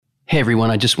Hey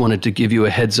everyone, I just wanted to give you a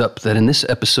heads up that in this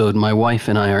episode, my wife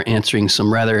and I are answering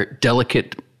some rather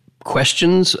delicate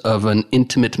questions of an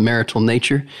intimate marital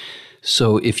nature.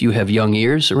 So if you have young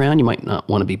ears around, you might not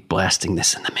want to be blasting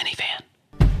this in the minivan.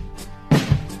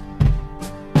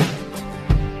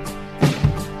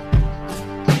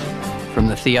 From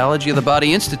the Theology of the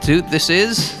Body Institute, this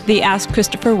is the Ask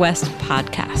Christopher West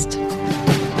podcast.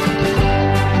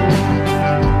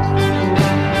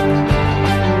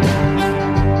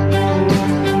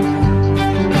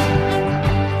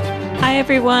 Hi,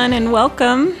 everyone, and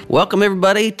welcome. Welcome,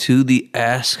 everybody, to the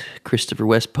Ask Christopher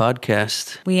West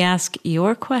podcast. We ask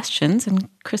your questions, and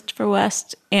Christopher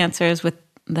West answers with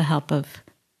the help of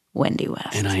Wendy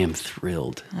West. And I am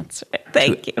thrilled. That's right.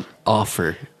 Thank you.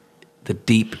 Offer the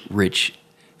deep, rich,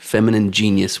 feminine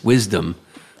genius wisdom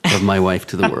of my wife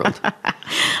to the world.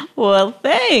 Well,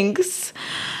 thanks.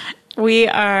 We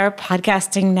are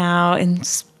podcasting now in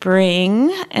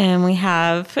spring, and we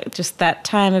have just that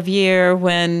time of year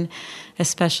when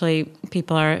especially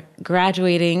people are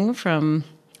graduating from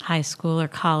high school or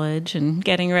college and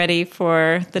getting ready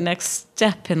for the next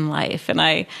step in life. And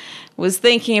I was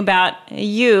thinking about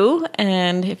you,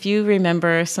 and if you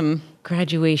remember some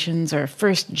graduations or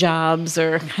first jobs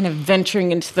or kind of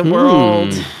venturing into the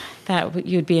world that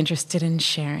you'd be interested in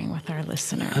sharing with our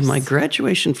listeners. My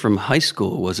graduation from high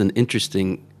school was an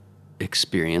interesting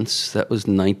experience. That was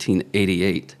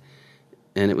 1988.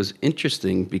 And it was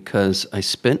interesting because I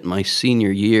spent my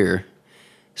senior year.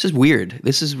 This is weird.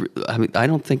 I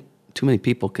don't think too many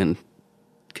people can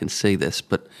say this,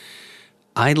 but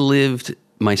I lived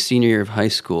my senior year of high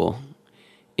school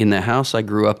in the house I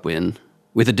grew up in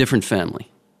with a different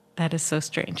family. That is so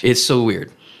strange. It's so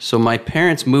weird. So my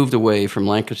parents moved away from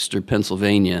Lancaster,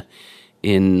 Pennsylvania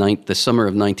in the summer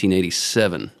of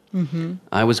 1987. Mm-hmm.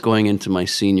 I was going into my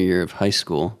senior year of high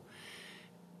school,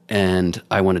 and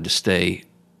I wanted to stay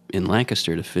in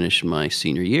Lancaster to finish my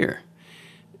senior year.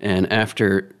 And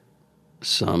after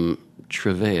some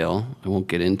travail, I won't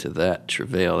get into that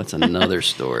travail, that's another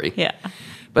story. Yeah.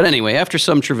 But anyway, after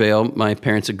some travail, my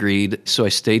parents agreed, so I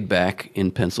stayed back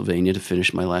in Pennsylvania to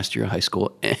finish my last year of high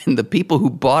school. And the people who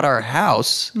bought our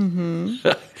house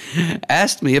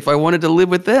asked me if I wanted to live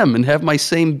with them and have my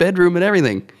same bedroom and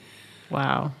everything.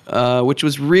 Wow. Which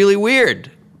was really weird,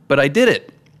 but I did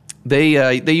it.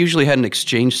 They usually had an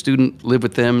exchange student live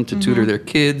with them to tutor their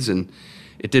kids, and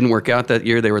it didn't work out that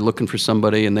year. They were looking for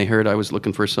somebody, and they heard I was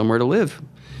looking for somewhere to live.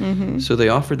 Mm-hmm. So they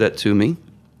offered that to me.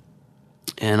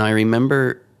 And I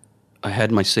remember I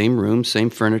had my same room, same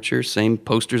furniture, same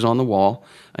posters on the wall.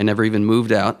 I never even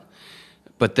moved out.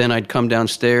 But then I'd come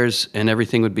downstairs and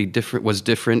everything was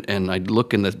different, and I'd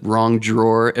look in the wrong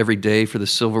drawer every day for the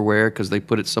silverware because they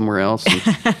put it somewhere else.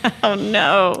 Oh,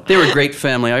 no. They were a great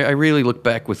family. I really look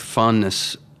back with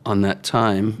fondness on that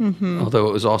time, although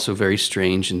it was also very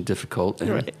strange and difficult. And,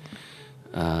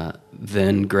 right.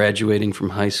 Then graduating from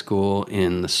high school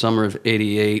in the summer of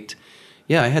 88,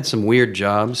 I had some weird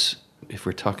jobs, if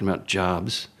we're talking about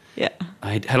jobs. Yeah.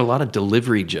 I had a lot of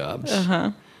delivery jobs.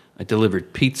 I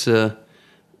delivered pizza.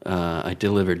 I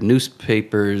delivered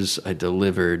newspapers. I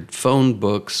delivered phone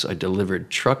books. I delivered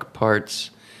truck parts.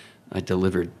 I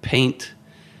delivered paint.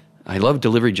 I love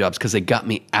delivery jobs because they got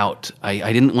me out.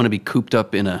 I didn't want to be cooped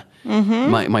up in a...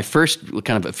 My first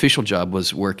kind of official job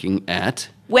was working at...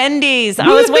 Wendy's. I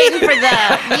was waiting for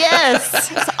that.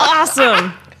 Yes. It's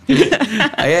awesome.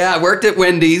 I worked at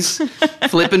Wendy's,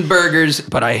 flipping burgers,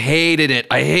 but I hated it.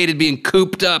 I hated being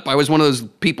cooped up. I was one of those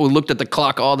people who looked at the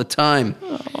clock all the time.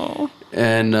 Oh.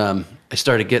 And I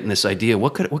started getting this idea,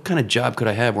 what kind of job could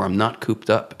I have where I'm not cooped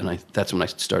up? And that's when I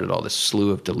started all this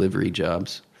slew of delivery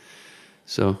jobs.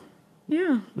 So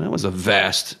that was a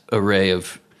vast array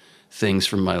of things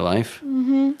from my life.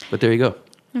 Mm-hmm. But there you go.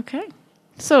 Okay.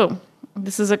 So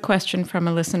this is a question from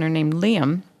a listener named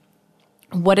Liam.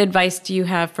 What advice do you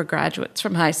have for graduates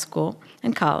from high school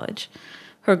and college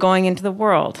who are going into the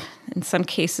world, in some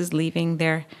cases leaving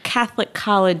their Catholic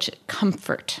college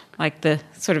comfort, like the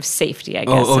sort of safety, I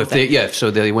guess?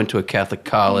 So they went to a Catholic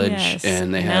college, yes.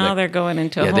 and they now they're going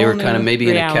into a whole they were kind of maybe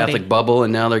reality. in a Catholic bubble,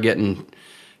 and now they're getting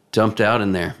dumped out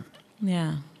in there.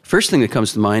 Yeah. First thing that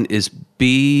comes to mind is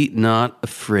be not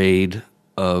afraid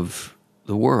of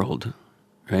the world,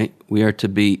 right? We are to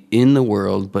be in the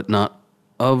world, but not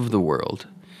of the world.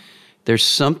 There's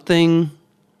something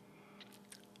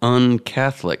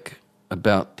un-Catholic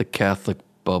about the Catholic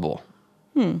bubble.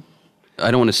 I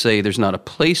don't want to say there's not a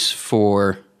place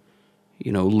for,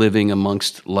 living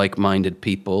amongst like-minded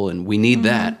people, and we need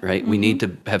that, right? We need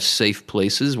to have safe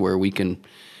places where we can,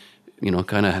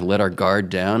 kind of let our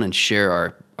guard down and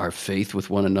share our faith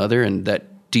with one another, and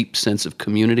that deep sense of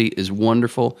community is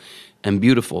wonderful and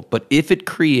beautiful. But if it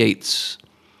creates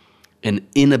an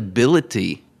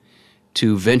inability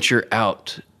to venture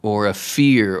out, or a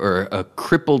fear, or a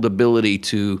crippled ability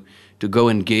to go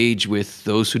engage with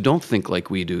those who don't think like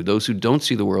we do, those who don't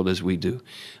see the world as we do,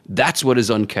 that's what is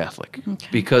un-Catholic. Okay.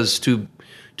 Because to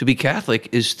be Catholic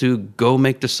is to go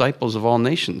make disciples of all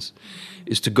nations,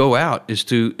 is to go out,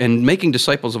 and making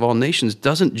disciples of all nations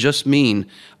doesn't just mean,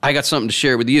 I got something to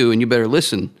share with you and you better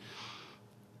listen.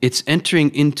 It's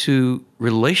entering into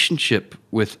relationship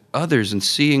with others and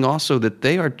seeing also that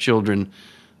they are children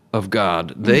of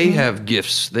God. They have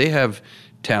gifts. They have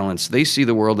talents. They see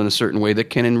the world in a certain way that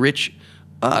can enrich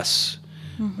us.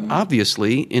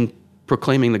 Obviously, in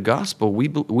proclaiming the gospel, we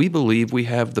believe we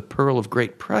have the pearl of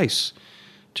great price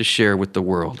to share with the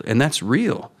world, and that's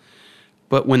real.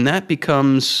 But when that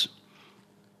becomes,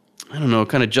 I don't know,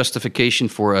 kind of justification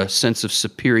for a sense of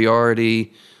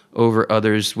superiority over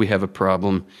others, we have a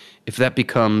problem. If that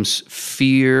becomes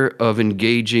fear of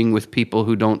engaging with people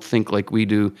who don't think like we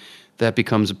do, that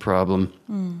becomes a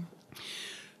problem.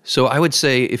 So I would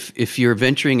say if you're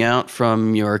venturing out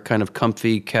from your kind of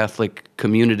comfy Catholic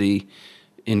community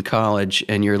in college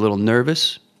and you're a little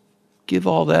nervous, give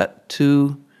all that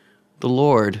to the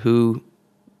Lord, who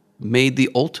made the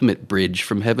ultimate bridge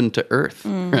from heaven to earth,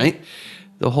 right?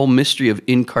 The whole mystery of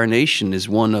incarnation is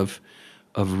one of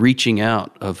reaching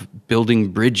out, of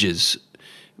building bridges.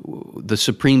 The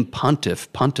Supreme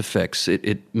Pontifex,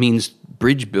 it means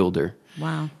bridge builder.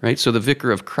 Wow. Right? So the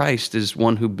Vicar of Christ is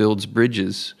one who builds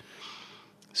bridges.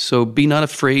 So be not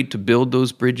afraid to build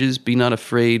those bridges. Be not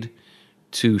afraid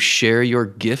to share your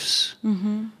gifts.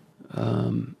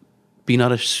 Be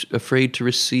not afraid to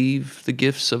receive the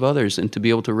gifts of others, and to be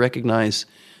able to recognize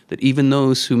that even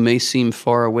those who may seem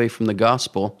far away from the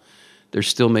gospel, they're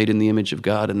still made in the image of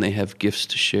God, and they have gifts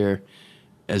to share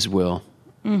as well.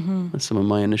 That's some of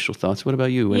my initial thoughts. What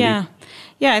about you, Wendy?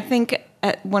 Yeah. I think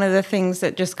one of the things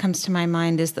that just comes to my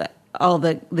mind is that all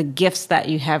the gifts that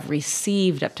you have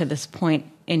received up to this point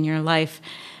in your life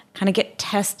kind of get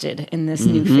tested in this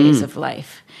new phase of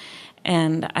life.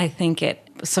 And I think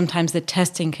sometimes the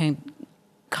testing can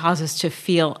cause us to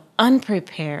feel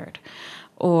unprepared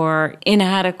or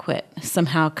inadequate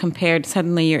somehow compared.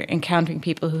 Suddenly you're encountering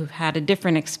people who've had a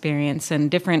different experience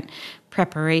and different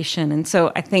preparation. And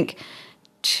so I think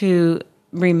to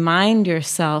remind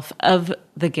yourself of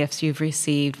the gifts you've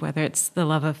received, whether it's the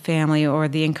love of family or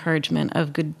the encouragement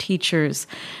of good teachers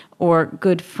or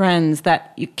good friends,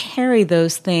 that you carry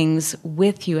those things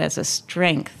with you as a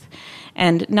strength,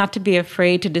 and not to be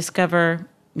afraid to discover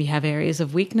you have areas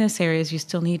of weakness, areas you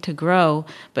still need to grow,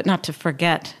 but not to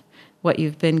forget what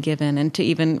you've been given, and to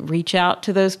even reach out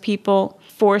to those people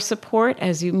for support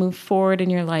as you move forward in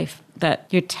your life, that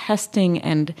you're testing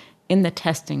and in the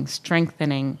testing,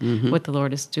 strengthening what the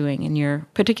Lord is doing in your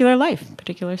particular life,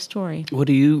 particular story. What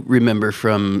do you remember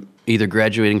from either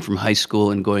graduating from high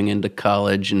school and going into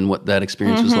college and what that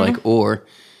experience was like, or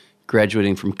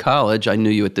graduating from college? I knew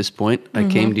you at this point. I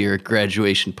came to your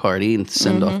graduation party and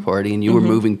send-off party, and you were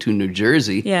moving to New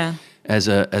Jersey as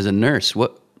a nurse.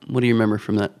 What do you remember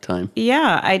from that time?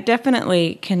 Yeah, I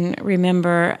definitely can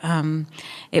remember.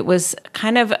 It was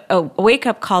kind of a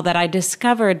wake-up call that I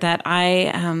discovered that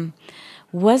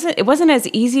it wasn't as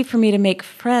easy for me to make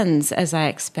friends as I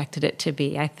expected it to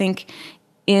be. I think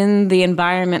in the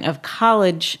environment of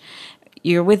college,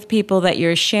 you're with people that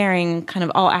you're sharing kind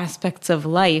of all aspects of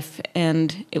life,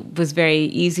 and it was very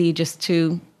easy just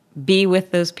to be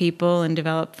with those people and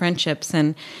develop friendships.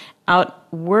 And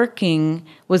out working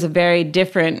was a very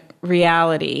different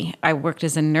reality. I worked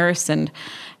as a nurse, and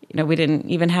we didn't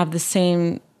even have the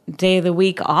same day of the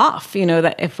week off.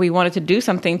 That if we wanted to do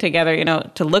something together,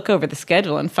 to look over the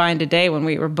schedule and find a day when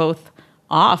we were both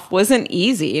off wasn't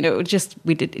easy.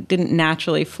 It didn't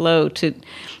naturally flow to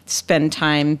spend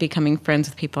time becoming friends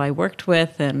with people I worked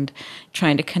with and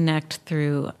trying to connect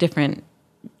through different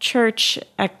church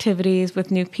activities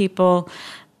with new people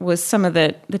was some of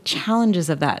the challenges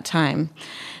of that time.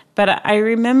 But I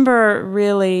remember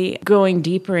really going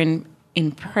deeper in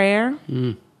prayer.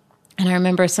 And I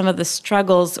remember some of the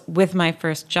struggles with my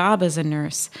first job as a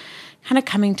nurse kind of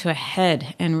coming to a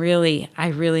head, and I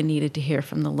really needed to hear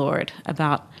from the Lord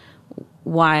about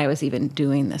why I was even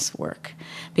doing this work.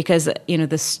 Because,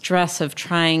 the stress of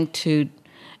trying to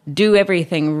do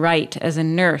everything right as a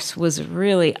nurse was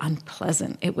really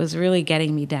unpleasant. It was really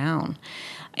getting me down.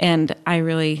 And I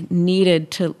really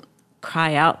needed to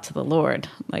cry out to the Lord,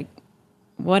 like,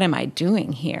 what am I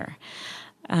doing here?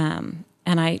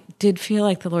 And I did feel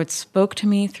like the Lord spoke to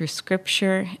me through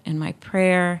Scripture and my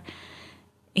prayer.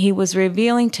 He was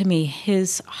revealing to me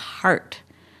His heart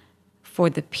for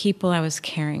the people I was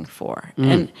caring for.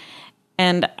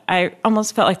 And I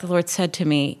almost felt like the Lord said to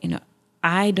me,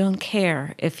 I don't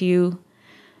care if you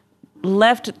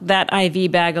left that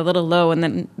IV bag a little low and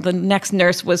then the next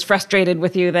nurse was frustrated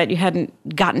with you that you hadn't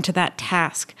gotten to that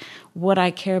task. What I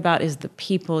care about is the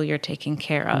people you're taking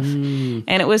care of. And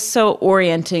it was so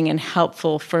orienting and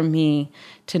helpful for me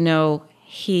to know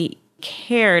He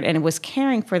cared and was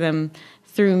caring for them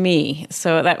through me.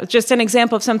 So that was just an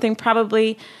example of something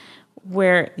probably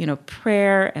where,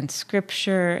 prayer and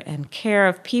scripture and care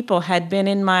of people had been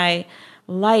in my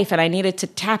life, and I needed to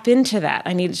tap into that.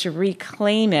 I needed to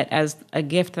reclaim it as a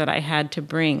gift that I had to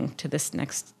bring to this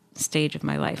next stage of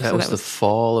my life. That was the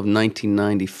fall of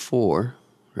 1994,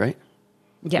 right?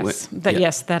 Yes,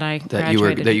 that I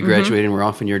graduated. That you graduated and were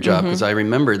off in your job, because I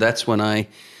remember that's when I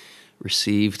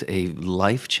received a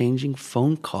life-changing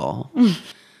phone call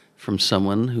from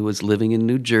someone who was living in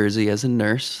New Jersey as a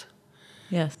nurse.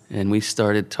 Yes. And we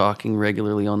started talking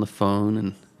regularly on the phone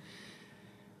and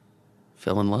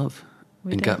fell in love.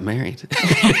 Got married.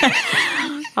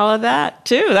 All of that,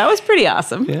 too. That was pretty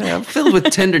awesome. Yeah, I'm filled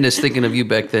with tenderness thinking of you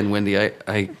back then, Wendy.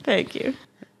 Thank you.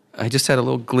 I just had a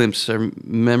little glimpse, a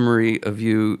memory of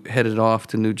you headed off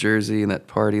to New Jersey and that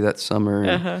party that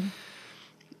summer.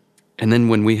 And then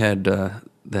when we had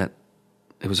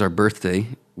it was our birthday.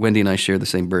 Wendy and I shared the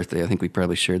same birthday. I think we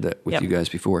probably shared that with you guys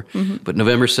before. But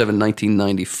November 7,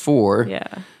 1994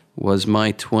 was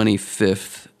my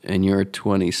 25th and your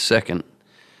 22nd.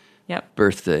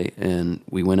 Birthday, and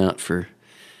we went out for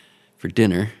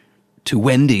dinner to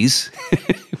Wendy's.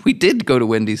 We did go to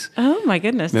Wendy's. Oh my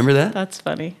goodness! Remember that? That's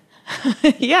funny.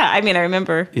 I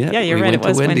remember. Yeah, you're right. We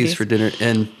went to Wendy's for dinner,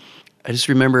 and I just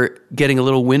remember getting a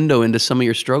little window into some of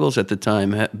your struggles at the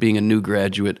time, being a new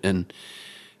graduate and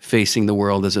facing the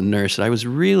world as a nurse. I was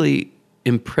really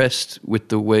impressed with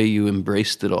the way you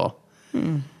embraced it all.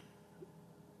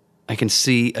 I can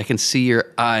see your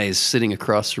eyes sitting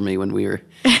across from me when we're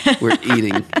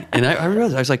eating. And I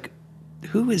realized, I was like,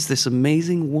 who is this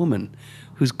amazing woman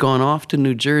who's gone off to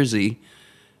New Jersey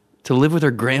to live with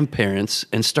her grandparents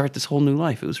and start this whole new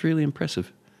life? It was really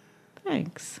impressive.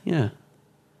 Thanks. Yeah.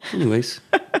 Anyways.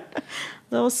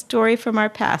 Little story from our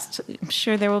past. I'm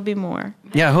sure there will be more.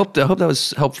 Yeah, I hope that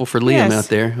was helpful for Liam out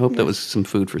there. I hope that was some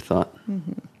food for thought.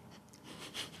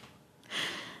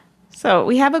 So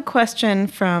we have a question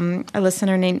from a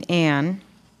listener named Anne.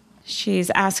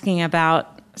 She's asking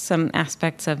about some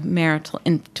aspects of marital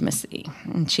intimacy.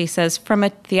 And she says, from a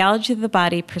theology of the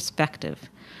body perspective,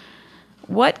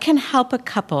 what can help a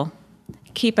couple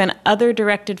keep an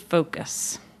other-directed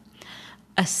focus,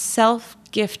 a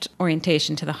self-gift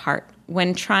orientation to the heart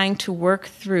when trying to work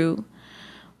through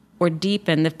or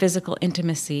deepen the physical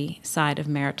intimacy side of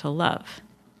marital love?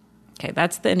 Okay,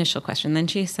 that's the initial question. Then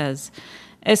she says,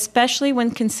 especially when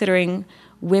considering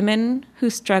women who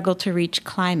struggle to reach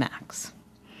climax.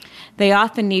 They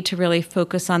often need to really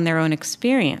focus on their own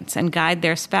experience and guide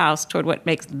their spouse toward what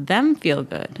makes them feel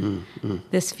good.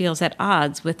 This feels at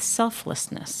odds with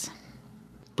selflessness.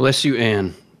 Bless you,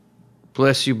 Anne.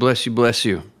 Bless you, bless you, bless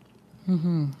you.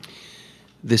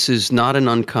 This is not an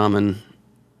uncommon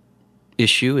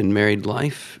issue in married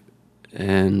life,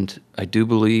 and I do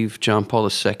believe John Paul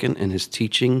II and his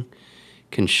teaching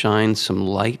can shine some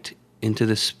light into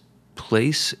this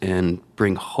place and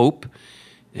bring hope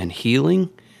and healing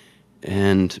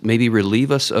and maybe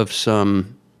relieve us of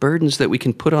some burdens that we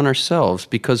can put on ourselves,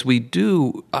 because we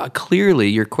do, clearly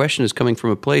your question is coming from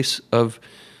a place of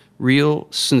real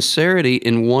sincerity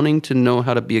in wanting to know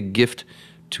how to be a gift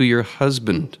to your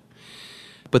husband.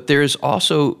 But there's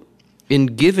also, in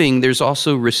giving, there's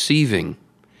also receiving.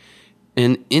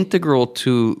 And integral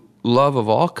to love of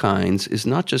all kinds is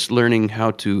not just learning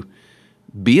how to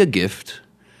be a gift,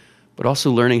 but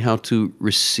also learning how to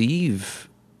receive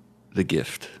the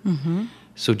gift.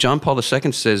 So John Paul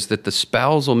II says that the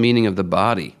spousal meaning of the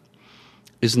body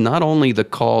is not only the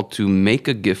call to make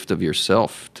a gift of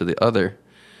yourself to the other,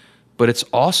 but it's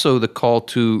also the call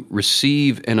to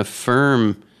receive and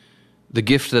affirm the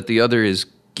gift that the other is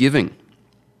giving.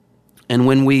 And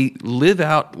when we live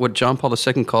out what John Paul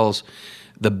II calls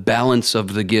the balance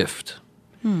of the gift,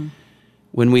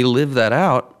 when we live that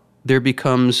out, there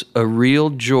becomes a real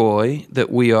joy that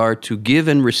we are to give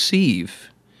and receive.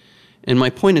 And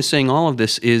my point in saying all of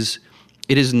this is,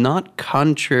 it is not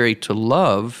contrary to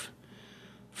love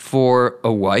for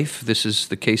a wife. This is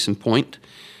the case in point,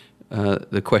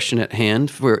 the question at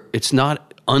hand. For it's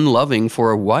not unloving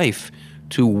for a wife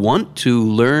to want to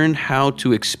learn how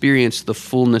to experience the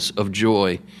fullness of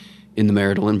joy in the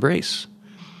marital embrace.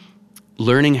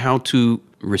 Learning how to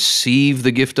receive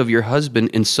the gift of your husband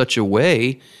in such a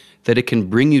way that it can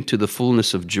bring you to the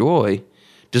fullness of joy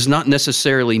does not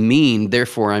necessarily mean,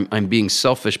 therefore, I'm being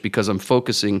selfish because I'm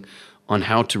focusing on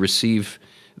how to receive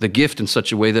the gift in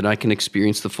such a way that I can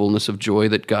experience the fullness of joy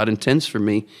that God intends for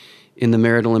me in the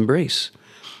marital embrace.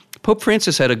 Pope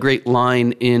Francis had a great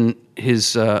line in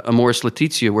his Amoris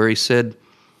Laetitia where he said,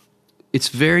 it's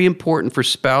very important for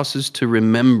spouses to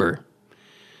remember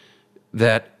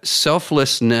that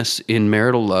selflessness in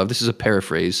marital love, this is a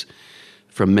paraphrase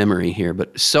from memory here,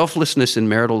 but selflessness in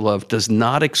marital love does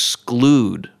not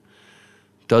exclude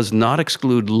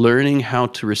learning how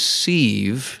to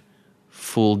receive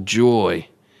full joy.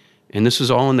 And this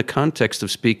is all in the context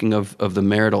of speaking of the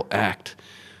marital act.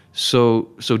 So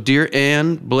dear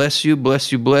Anne, bless you,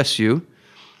 bless you, bless you.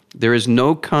 There is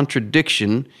no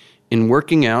contradiction in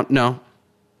working out. Now,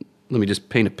 let me just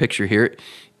paint a picture here.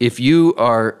 If you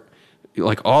are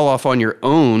like all off on your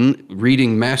own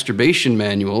reading masturbation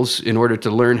manuals in order to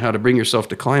learn how to bring yourself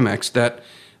to climax, that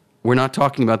we're not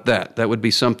talking about that. That would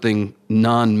be something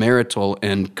non-marital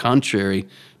and contrary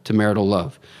to marital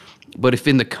love. But if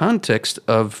in the context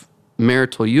of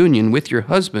marital union with your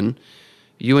husband,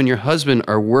 you and your husband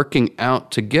are working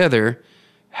out together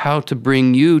how to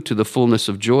bring you to the fullness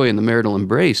of joy in the marital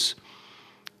embrace,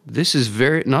 this is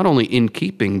very not only in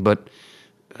keeping, but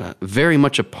very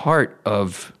much a part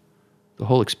of the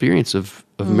whole experience of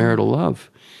marital love.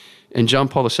 And John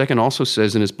Paul II also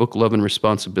says in his book, Love and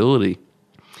Responsibility,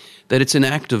 that it's an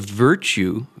act of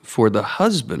virtue for the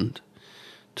husband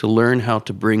to learn how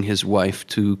to bring his wife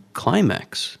to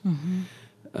climax.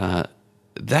 Mm-hmm.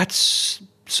 That's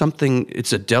something,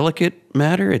 it's a delicate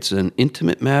matter, it's an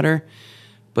intimate matter,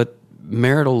 but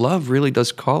marital love really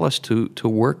does call us to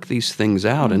work these things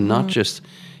out, mm-hmm. and not just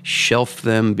shelf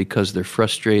them because they're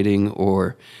frustrating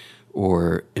or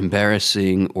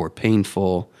embarrassing or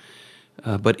painful.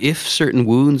 But if certain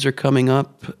wounds are coming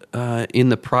up in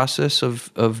the process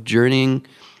of journeying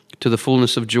to the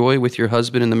fullness of joy with your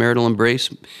husband in the marital embrace,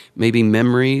 maybe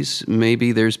memories,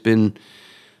 maybe there's been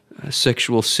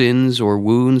sexual sins or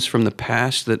wounds from the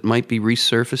past that might be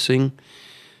resurfacing,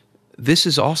 this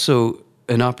is also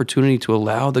an opportunity to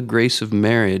allow the grace of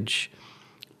marriage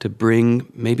to bring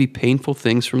maybe painful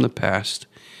things from the past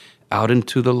out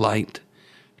into the light,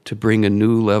 to bring a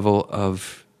new level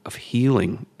of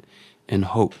healing and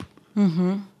hope.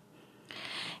 Mm-hmm.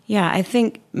 Yeah, I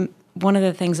think one of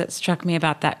the things that struck me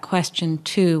about that question,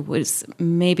 too, was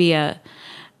maybe a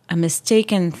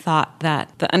mistaken thought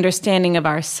that the understanding of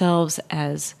ourselves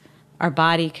as our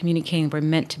body communicating we're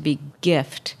meant to be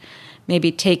gift may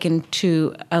be taken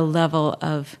to a level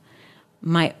of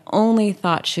my only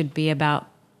thought should be about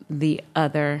the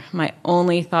other. My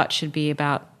only thought should be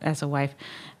about, as a wife,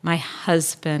 my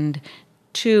husband,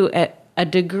 to a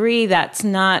degree that's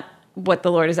not what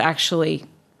the Lord is actually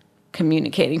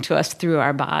communicating to us through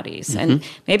our bodies. Mm-hmm. And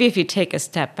maybe if you take a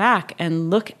step back and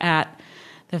look at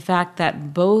the fact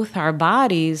that both our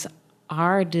bodies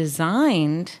are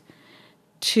designed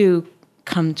to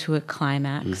come to a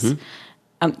climax, mm-hmm.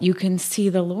 You can see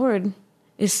the Lord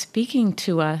is speaking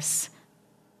to us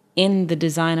in the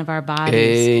design of our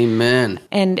bodies. Amen.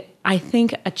 And I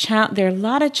think there are a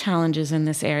lot of challenges in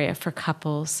this area for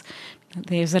couples.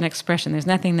 There's an expression, there's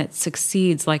nothing that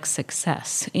succeeds like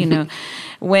success. You know,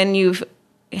 when you've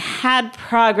had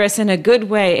progress in a good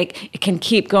way, it can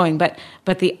keep going, but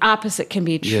the opposite can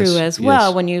be true as well.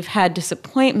 Yes. When you've had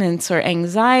disappointments or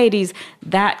anxieties,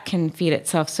 that can feed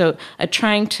itself. So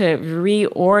trying to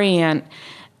reorient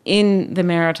in the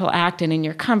marital act and in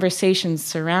your conversations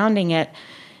surrounding it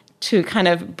to kind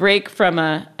of break from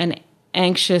an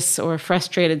anxious or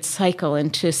frustrated cycle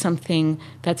into something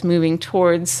that's moving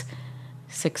towards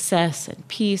success and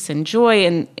peace and joy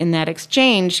in that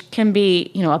exchange can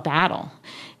be, a battle.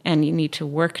 And you need to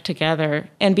work together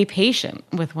and be patient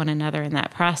with one another in that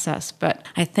process. But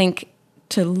I think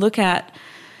to look at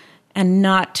and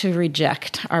not to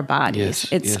reject our bodies.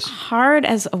 It's hard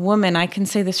as a woman, I can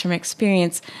say this from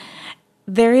experience,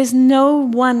 there is no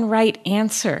one right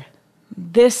answer.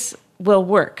 This will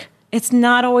work. It's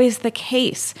not always the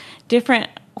case. Different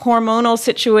hormonal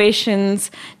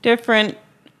situations, different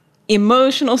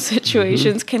emotional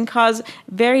situations, mm-hmm. can cause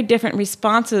very different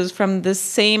responses from the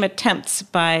same attempts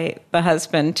by the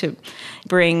husband to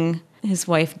bring his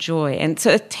wife joy. And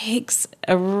so it takes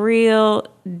a real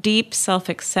deep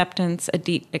self-acceptance, a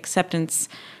deep acceptance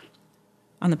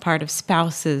on the part of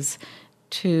spouses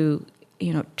to,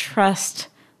 trust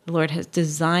the Lord has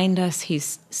designed us.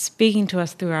 He's speaking to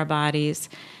us through our bodies,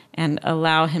 and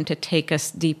allow him to take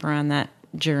us deeper on that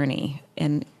journey.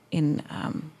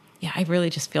 I really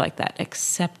just feel like that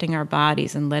accepting our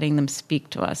bodies and letting them speak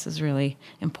to us is really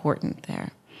important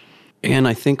there. And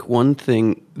I think one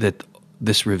thing that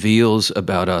this reveals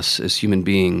about us as human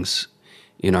beings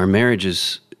in our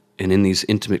marriages and in these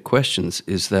intimate questions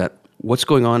is that what's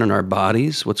going on in our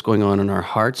bodies, what's going on in our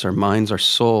hearts, our minds, our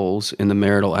souls in the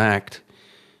marital act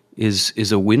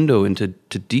is a window into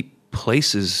deep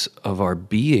places of our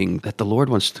being that the Lord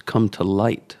wants to come to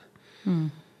light.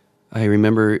 I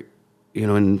remember, in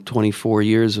almost 24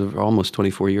 years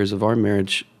of our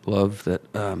marriage, love,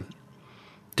 that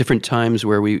different times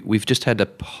where we've just had to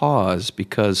pause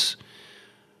because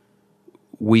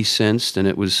we sensed, and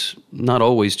it was not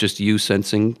always just you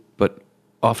sensing, but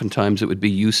oftentimes it would be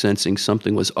you sensing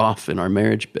something was off in our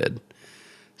marriage bed.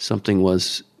 Something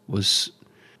was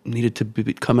needed to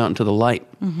come out into the light.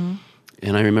 Mm-hmm.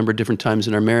 And I remember different times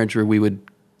in our marriage where we would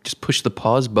just push the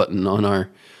pause button on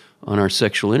our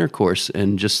sexual intercourse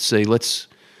and just say, let's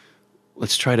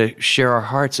try to share our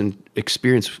hearts and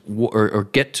experience or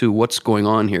get to what's going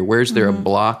on here. Where's there a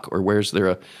block, or where's there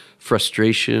a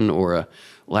frustration or a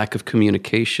lack of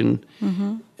communication?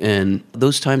 Mm-hmm. And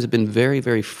those times have been very,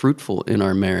 very fruitful in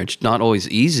our marriage. Not always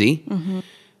easy,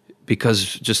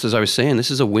 because just as I was saying,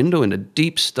 this is a window into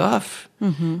deep stuff.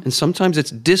 Mm-hmm. And sometimes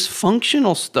it's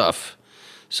dysfunctional stuff.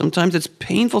 Sometimes it's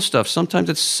painful stuff. Sometimes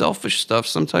it's selfish stuff.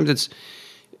 Sometimes it's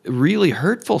really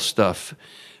hurtful stuff.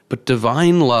 But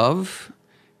divine love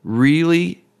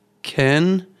really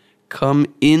can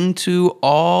come into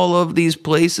all of these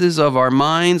places of our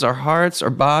minds, our hearts, our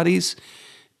bodies,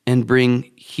 and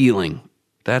bring healing.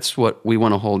 That's what we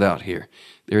want to hold out here.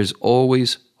 There's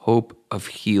always hope of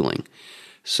healing.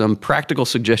 Some practical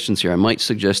suggestions here. I might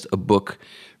suggest a book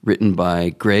written by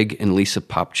Greg and Lisa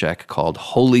Popchak called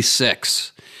Holy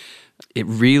Sex. It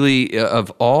really, of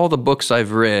all the books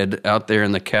I've read out there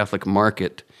in the Catholic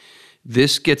market,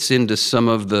 this gets into some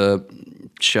of the,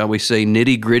 shall we say,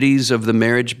 nitty-gritties of the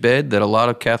marriage bed that a lot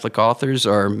of Catholic authors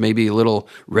are maybe a little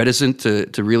reticent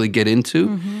to really get into.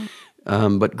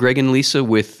 Mm-hmm. But Greg and Lisa,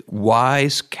 with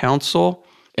wise counsel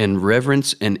and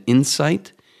reverence and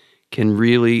insight, can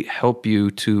really help you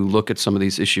to look at some of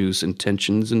these issues and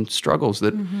tensions and struggles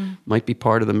that might be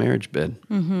part of the marriage bed.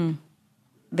 Mm-hmm.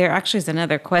 There actually is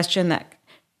another question that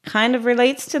kind of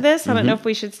relates to this. I don't know if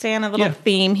we should stay on a little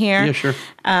theme here. Yeah, sure.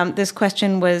 This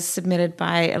question was submitted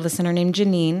by a listener named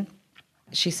Janine.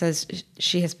 She says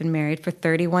she has been married for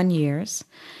 31 years.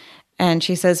 And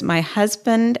she says, my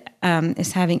husband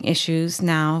is having issues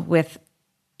now with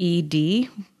ED,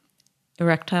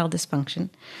 erectile dysfunction.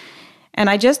 And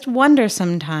I just wonder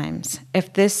sometimes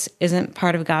if this isn't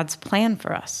part of God's plan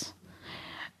for us.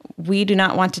 We do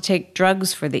not want to take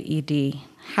drugs for the ED.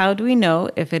 How do we know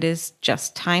if it is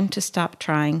just time to stop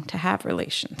trying to have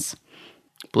relations?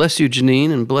 Bless you,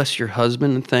 Janine, and bless your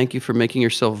husband, and thank you for making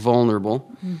yourself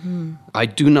vulnerable. Mm-hmm. I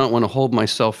do not want to hold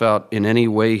myself out in any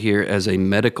way here as a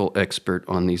medical expert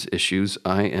on these issues.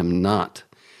 I am not.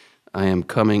 I am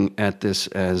coming at this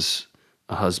as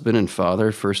a husband and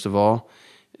father, first of all,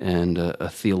 and a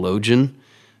theologian,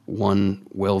 one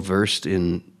well-versed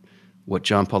in what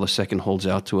John Paul II holds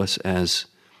out to us as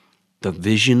the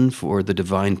vision for the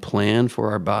divine plan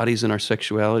for our bodies and our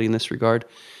sexuality in this regard.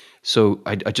 So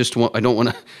I don't want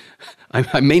to,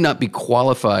 I may not be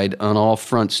qualified on all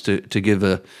fronts to give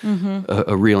a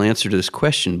real answer to this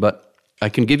question, but I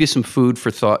can give you some food for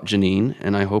thought, Janine,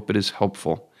 and I hope it is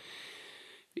helpful.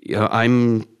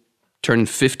 I'm turning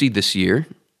 50 this year,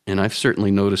 and I've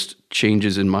certainly noticed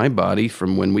changes in my body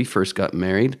from when we first got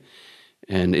married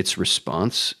and its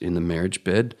response in the marriage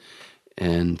bed.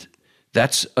 And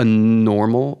that's a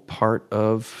normal part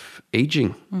of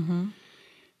aging. Mm-hmm.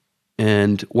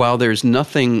 And while there's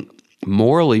nothing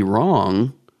morally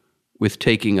wrong with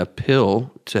taking a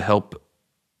pill to help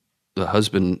the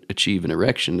husband achieve an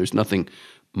erection, there's nothing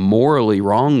morally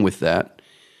wrong with that.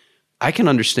 I can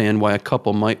understand why a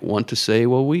couple might want to say,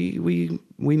 well, we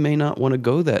may not want to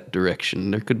go that direction.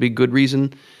 There could be good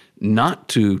reason not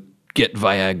to get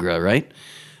Viagra, right?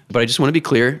 But I just want to be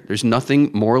clear, there's nothing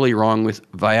morally wrong with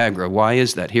Viagra. Why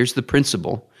is that? Here's the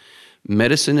principle.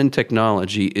 Medicine and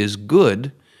technology is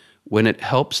good when it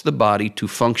helps the body to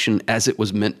function as it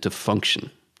was meant to function,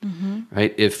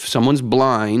 right? If someone's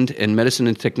blind and medicine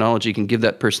and technology can give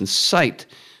that person sight,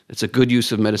 that's a good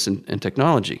use of medicine and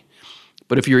technology.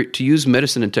 But if you're to use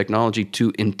medicine and technology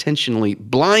to intentionally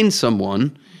blind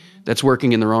someone, that's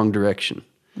working in the wrong direction.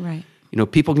 Right.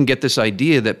 People can get this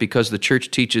idea that because the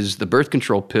church teaches the birth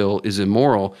control pill is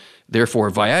immoral,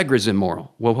 therefore Viagra is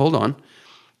immoral. Well, hold on.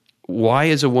 Why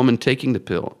is a woman taking the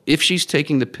pill? If she's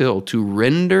taking the pill to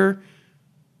render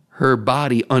her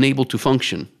body unable to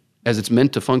function as it's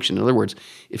meant to function, in other words,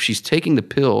 if she's taking the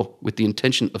pill with the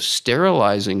intention of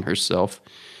sterilizing herself,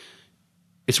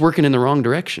 it's working in the wrong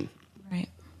direction. Right.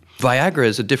 Viagra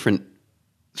is a different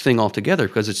thing altogether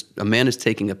because a man is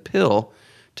taking a pill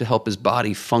to help his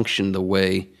body function the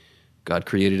way God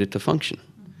created it to function.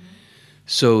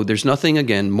 So there's nothing,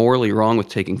 again, morally wrong with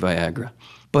taking Viagra.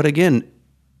 But again,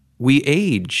 we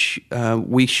age.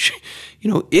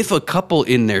 If a couple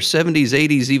in their 70s,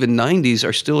 80s, even 90s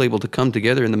are still able to come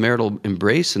together in the marital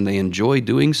embrace and they enjoy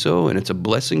doing so and it's a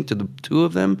blessing to the two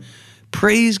of them,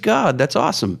 praise God, that's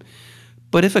awesome.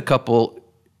 But if a couple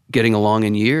getting along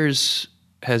in years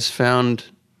has found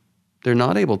they're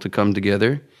not able to come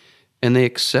together and they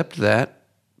accept that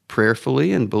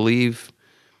prayerfully and believe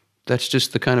that's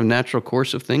just the kind of natural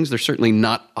course of things, they're certainly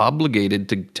not obligated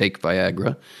to take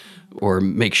Viagra or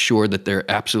make sure that they're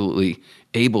absolutely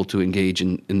able to engage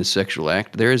in the sexual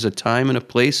act. There is a time and a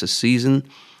place, a season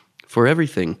for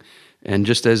everything. And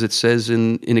just as it says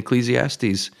in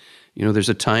Ecclesiastes, there's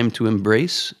a time to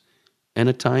embrace and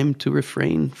a time to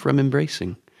refrain from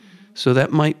embracing. So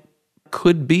that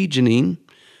could be, Janine,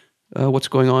 what's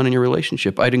going on in your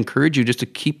relationship. I'd encourage you just to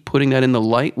keep putting that in the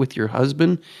light with your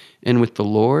husband and with the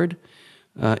Lord.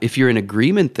 If you're in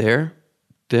agreement there,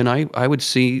 then I would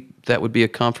see that would be a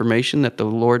confirmation that the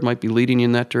Lord might be leading you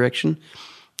in that direction.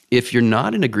 If you're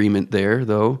not in agreement there,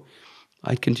 though,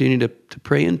 I'd continue to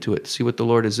pray into it, see what the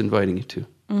Lord is inviting you to.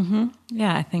 Mm-hmm.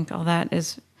 Yeah, I think all that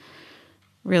is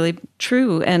really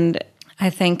true. And I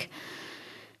think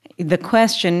the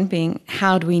question being,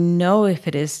 how do we know if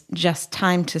it is just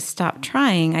time to stop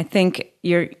trying? I think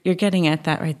you're getting at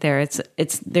that right there.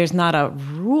 There's not a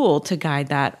rule to guide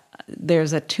that.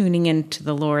 There's a tuning into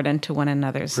the Lord and to one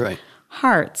another's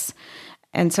hearts.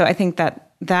 And so I think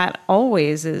that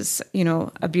always is,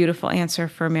 a beautiful answer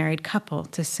for a married couple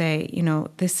to say,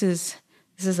 this is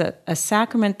a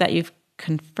sacrament that you've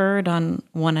conferred on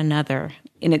one another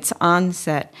in its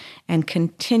onset and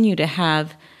continue to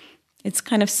have. It's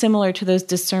kind of similar to those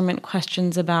discernment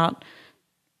questions about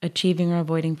achieving or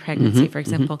avoiding pregnancy, for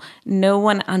example. Mm-hmm. No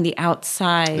one on the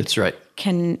outside That's right.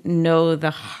 can know the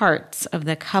hearts of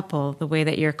the couple the way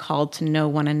that you're called to know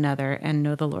one another and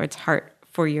know the Lord's heart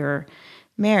for your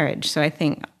marriage. So I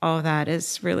think all of that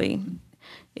is really,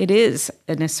 it is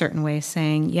in a certain way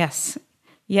saying, yes,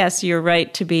 you're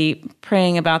right to be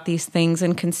praying about these things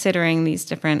and considering these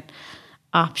different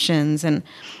options. And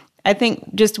I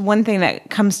think just one thing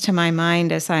that comes to my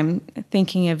mind as I'm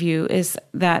thinking of you is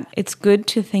that it's good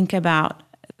to think about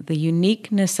the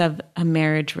uniqueness of a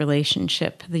marriage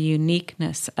relationship, the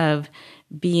uniqueness of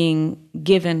being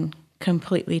given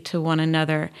completely to one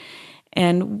another,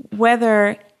 and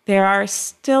whether there are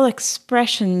still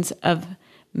expressions of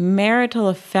marital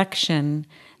affection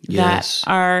that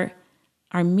are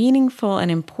meaningful and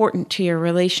important to your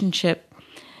relationship,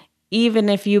 even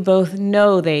if you both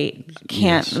know they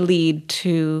can't lead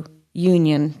to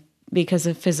union because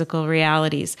of physical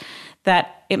realities,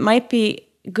 that it might be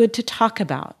good to talk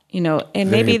about,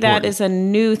 and maybe that is a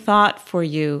new thought for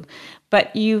you,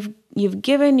 but you've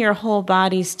given your whole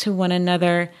bodies to one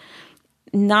another,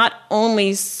 not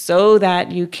only so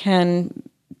that you can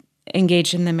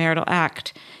engage in the marital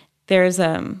act. There's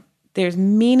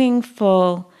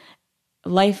meaningful,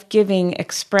 life-giving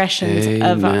expressions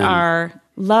of our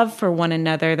love for one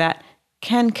another that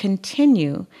can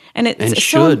continue. And it's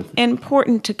so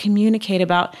important to communicate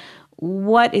about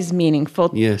what is meaningful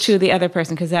to the other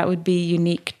person, because that would be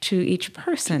unique to each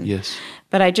person. Yes.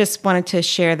 But I just wanted to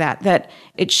share that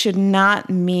it should not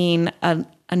mean a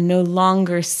no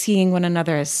longer seeing one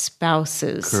another as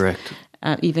spouses. Correct.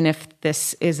 Even if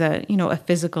this is a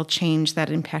physical change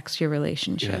that impacts your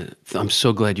relationship. Yeah, I'm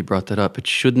so glad you brought that up. It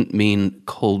shouldn't mean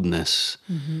coldness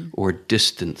or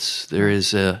distance. There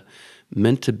is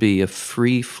meant to be a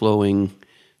free-flowing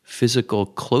physical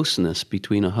closeness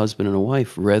between a husband and a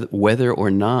wife, whether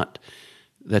or not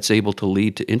that's able to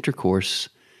lead to intercourse.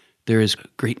 There is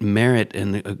great merit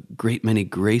and a great many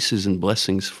graces and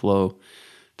blessings flow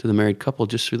to the married couple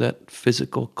just through that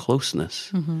physical closeness.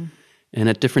 Mm-hmm. And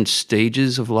at different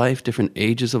stages of life, different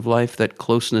ages of life, that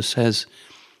closeness has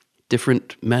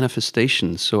different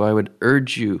manifestations. So I would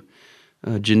urge you,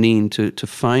 Janine, to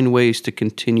find ways to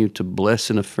continue to bless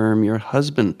and affirm your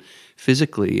husband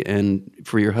physically, and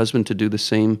for your husband to do the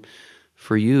same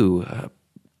for you.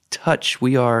 Touch.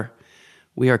 We are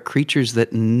creatures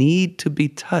that need to be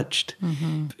touched.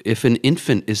 Mm-hmm. If an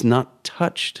infant is not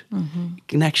touched, it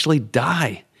can actually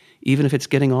die, even if it's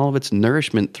getting all of its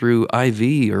nourishment through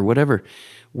IV or whatever.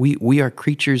 We are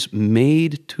creatures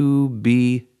made to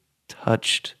be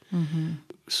touched. Mm-hmm.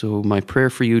 So my prayer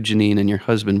for you, Janine, and your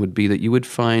husband would be that you would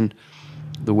find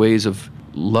the ways of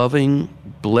loving,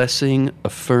 blessing,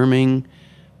 affirming,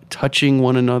 touching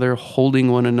one another, holding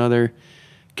one another,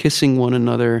 kissing one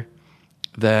another,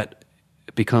 that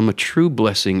become a true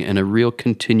blessing and a real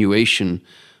continuation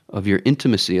of your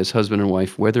intimacy as husband and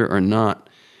wife, whether or not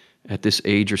at this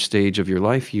age or stage of your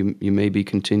life you may be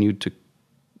continued to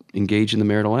engage in the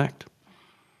marital act.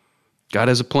 God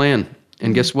has a plan.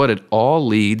 And guess what? It all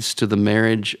leads to the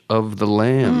marriage of the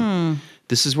Lamb.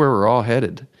 This is where we're all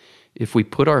headed. If we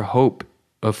put our hope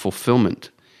of fulfillment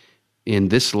in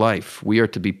this life, we are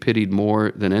to be pitied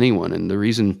more than anyone. And the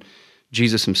reason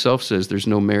Jesus himself says there's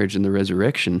no marriage in the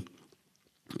resurrection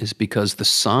is because the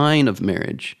sign of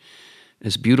marriage,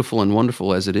 as beautiful and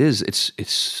wonderful as it is,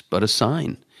 it's but a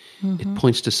sign. It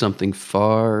points to something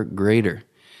far greater.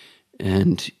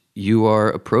 And you are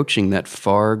approaching that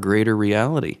far greater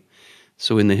reality.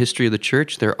 So in the history of the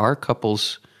church, there are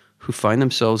couples who find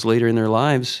themselves later in their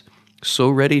lives so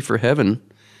ready for heaven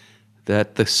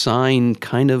that the sign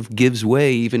kind of gives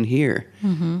way even here.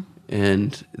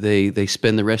 And they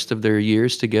spend the rest of their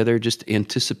years together just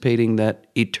anticipating that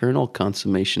eternal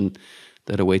consummation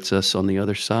that awaits us on the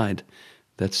other side.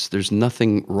 There's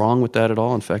nothing wrong with that at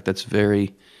all. In fact, that's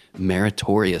very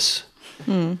meritorious.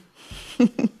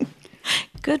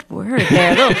 Good word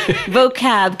there. Little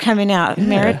vocab coming out. Yeah.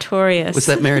 Meritorious. Was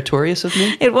that meritorious of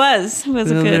me? It was. It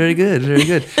was good. Very good. Very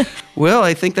good. Well,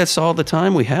 I think that's all the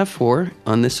time we have for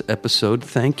on this episode.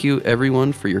 Thank you,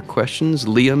 everyone, for your questions.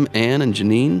 Liam, Ann, and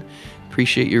Janine,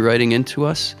 appreciate you writing into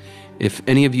us. If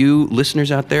any of you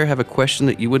listeners out there have a question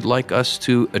that you would like us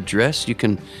to address, you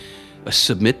can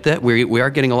submit that. We are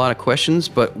getting a lot of questions,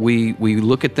 but we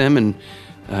look at them and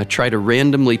try to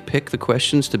randomly pick the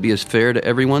questions to be as fair to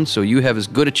everyone, so you have as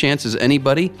good a chance as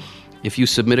anybody. If you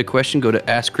submit a question, go to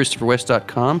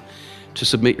AskChristopherWest.com to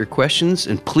submit your questions,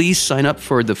 and please sign up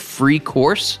for the free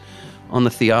course on the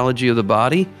theology of the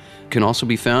body. It can also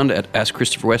be found at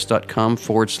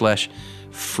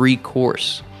AskChristopherWest.com/free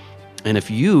course. And if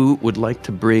you would like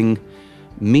to bring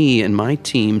me and my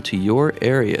team to your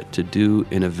area to do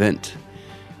an event,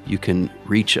 you can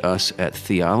reach us at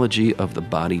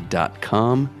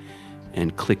theologyofthebody.com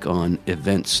and click on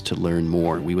events to learn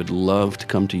more. We would love to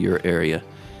come to your area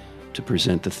to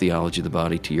present the theology of the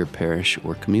body to your parish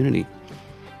or community.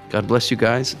 God bless you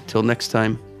guys. Till next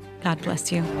time. God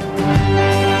bless you.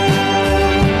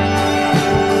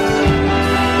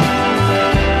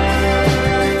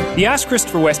 The Ask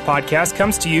Christopher West podcast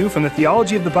comes to you from the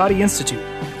Theology of the Body Institute,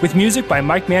 with music by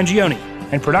Mike Mangione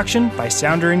and production by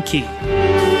Sounder and Key.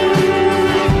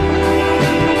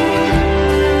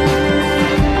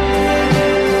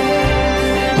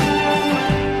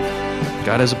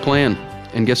 God has a plan.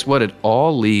 And guess what? It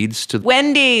all leads to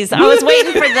Wendy's. I was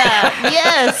waiting for that.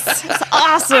 Yes. It's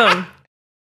awesome.